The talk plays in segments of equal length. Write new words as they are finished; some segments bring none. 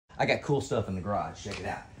I got cool stuff in the garage. Check it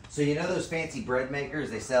out. So you know those fancy bread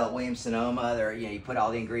makers they sell at Williams-Sonoma? They're, you put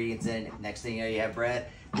all the ingredients in, next thing you know you have bread.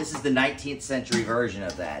 This is the 19th century version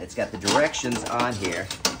of that. It's got the directions on here.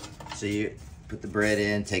 So you put the bread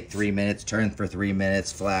in, take 3 minutes, turn for 3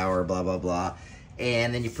 minutes, flour, blah, blah, blah.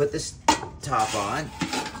 And then you put this top on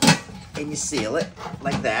and you seal it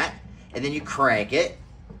like that. And then you crank it.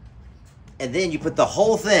 And then you put the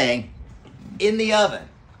whole thing in the oven.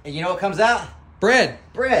 And you know what comes out? Bread.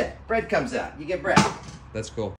 Bread. Bread comes out. You get bread. That's cool.